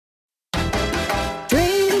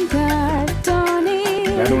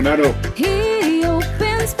channel. He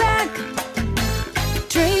opens back.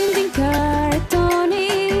 Trading card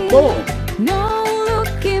Tony. Boom. No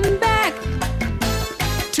looking back.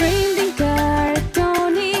 Trading card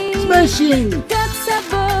Tony. Smashing. That's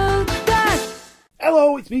about that.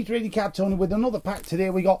 Hello, it's me, Trading Card Tony, with another pack. Today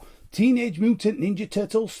we got Teenage Mutant Ninja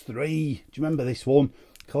Turtles 3. Do you remember this one?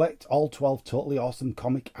 Collect all 12 totally awesome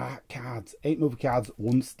comic art cards. 8 movie cards,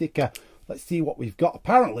 1 sticker. Let's see what we've got.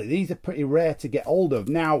 Apparently, these are pretty rare to get hold of.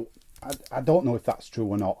 Now, I don't know if that's true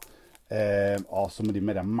or not. Or somebody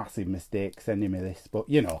made a massive mistake sending me this. But,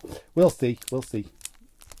 you know, we'll see. We'll see.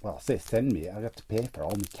 Well, I say send me. I have to pay for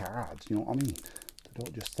all my cards. You know what I mean? They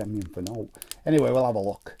don't just send me them for no. Anyway, we'll have a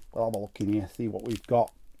look. We'll have a look in here, see what we've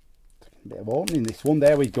got. A bit of opening this one.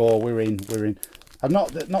 There we go. We're in. I'm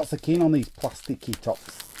not so keen on these plasticky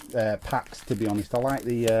tops packs, to be honest. I like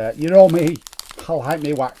the you know me, I like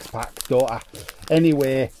me wax packs, don't I?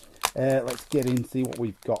 Anyway, let's get in, see what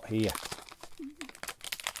we've got here.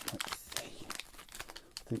 Let's see.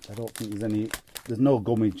 I don't think there's no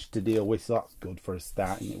gummage to deal with, so that's good for a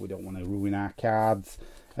start, isn't it? We don't want to ruin our cards.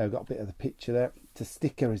 I've got a bit of the picture there. It's a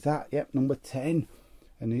sticker, is that? Yep, number 10.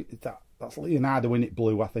 And that's Leonardo in it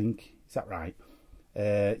blue, I think. Is that right?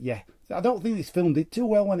 Yeah. I don't think this film did too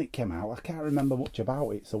well when it came out. I can't remember much about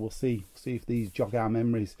it, so we'll see. See if these jog our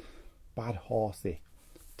memories. Bad Horsey.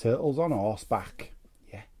 Turtles on horseback.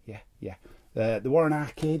 Yeah. There were an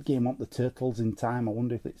arcade game on the Turtles in Time. I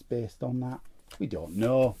wonder if it's based on that. We don't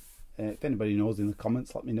know. If anybody knows in the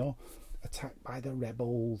comments, let me know. Attacked by the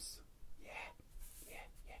Rebels. Yeah.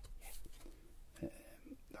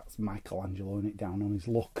 That's Michelangelo in it, down on his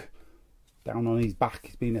luck. Down on his back,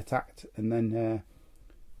 he's been attacked. And then...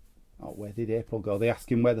 oh, where did April go? They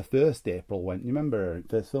asked him where the first April went. You remember her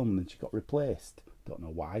first film, and then she got replaced. Don't know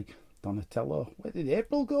why. Donatello. Where did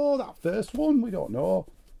April go? That first one? We don't know.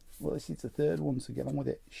 Well, this is the third one, so get on with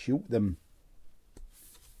it. Shoot them.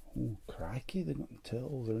 Oh, crikey. The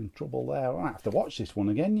Turtles are in trouble there. I might have to watch this one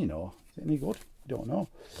again, you know. Is it any good? We don't know.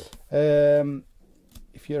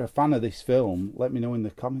 If you're a fan of this film, let me know in the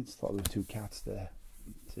comments. I thought there were 2 cards there.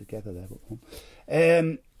 Together there. But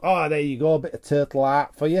oh, there you go. A bit of turtle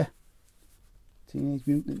art for you. Teenage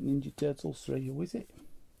Mutant Ninja Turtles 3, who is it?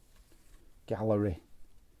 Gallery.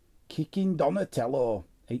 Kicking Donatello,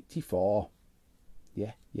 84.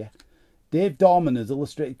 Yeah. Dave Dorman has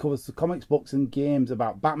illustrated covers for comics, books and games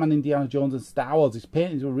about Batman, Indiana Jones and Star Wars. His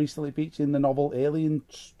paintings were recently featured in the novel Alien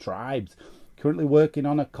Tribes. Currently working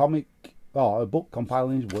on a book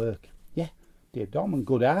compiling his work. Yeah, Dave Dorman,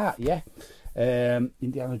 good art, yeah.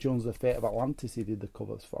 Indiana Jones, The Fate of Atlantis, he did the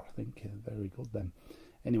covers for, I think. Very good then.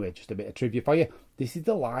 Anyway, just a bit of trivia for you. This is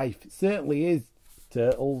the life. It certainly is.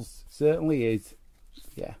 Turtles. Certainly is.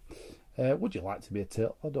 Yeah. Would you like to be a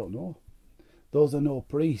turtle? I don't know. Those are no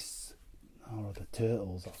priests. Oh, the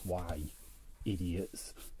turtles. That's why.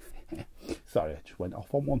 Idiots. Sorry, I just went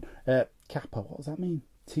off on one. Kappa. What does that mean?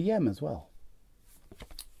 TM as well.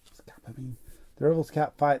 What's Kappa mean? The rebels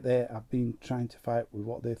can't fight. They have been trying to fight with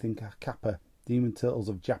what they think are Kappa. Demon Turtles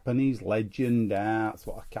of Japanese legend. That's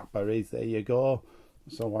what a Kappa is. There you go.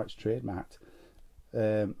 So why it's trademarked.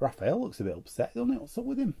 Raphael looks a bit upset, doesn't it? What's up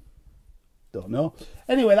with him? Don't know.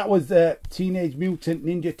 Anyway, that was Teenage Mutant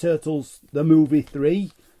Ninja Turtles, the movie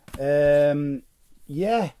 3.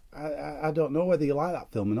 Yeah, I don't know whether you like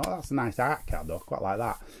that film or not. That's a nice art card, though. Quite like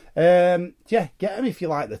that. Yeah, get them if you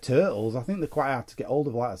like the Turtles. I think they're quite hard to get hold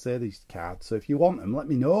of, like I say, these cards. So if you want them, let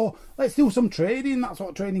me know. Let's do some trading. That's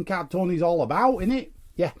what Trading Card Tony's all about, innit?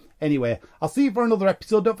 Yeah. Anyway, I'll see you for another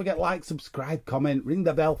episode. Don't forget, like, subscribe, comment, ring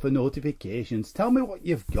the bell for notifications. Tell me what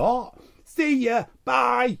you've got. See ya.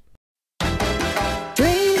 Bye.